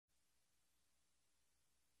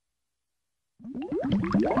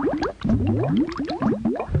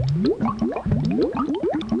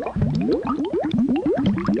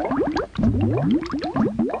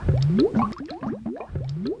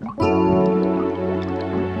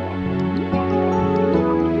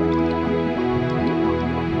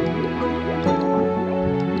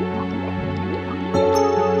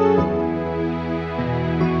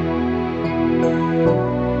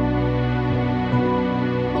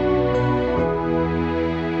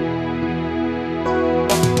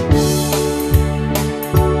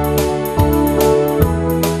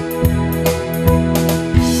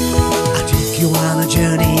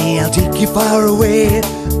Far away,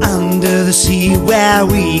 under the sea where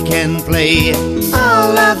we can play.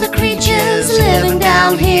 All of the creatures living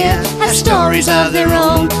down here have stories of their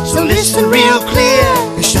own, so listen real clear.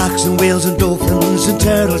 There's sharks and whales and dolphins and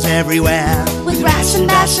turtles everywhere. With wrasse and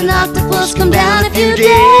bass and octopus, come down if you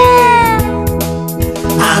dare.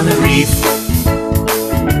 On the reef,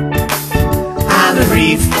 on the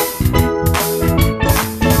reef,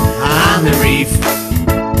 on the reef,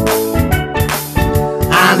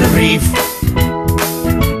 on the reef.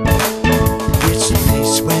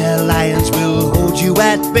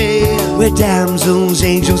 At bay, where damsels,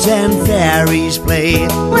 angels and fairies play,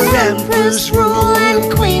 where emperors rule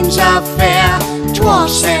and queens are fair,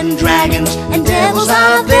 dwarfs and dragons and devils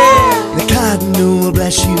are there. The cardinal will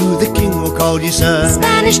bless you, the king will call you sir.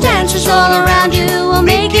 Spanish dancers all around you will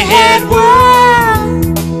make your head whirl.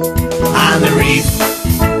 On the reef,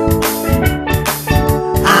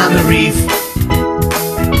 on the reef,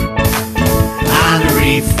 on the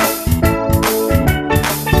reef,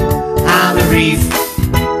 on the reef.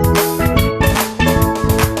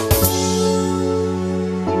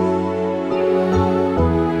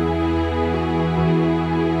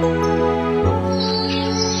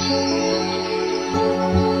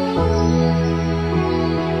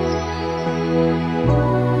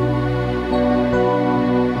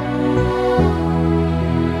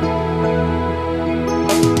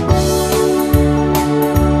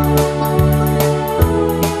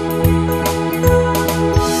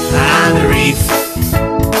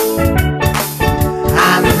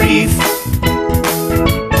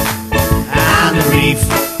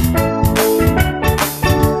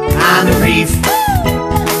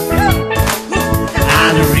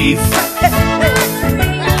 On the reef.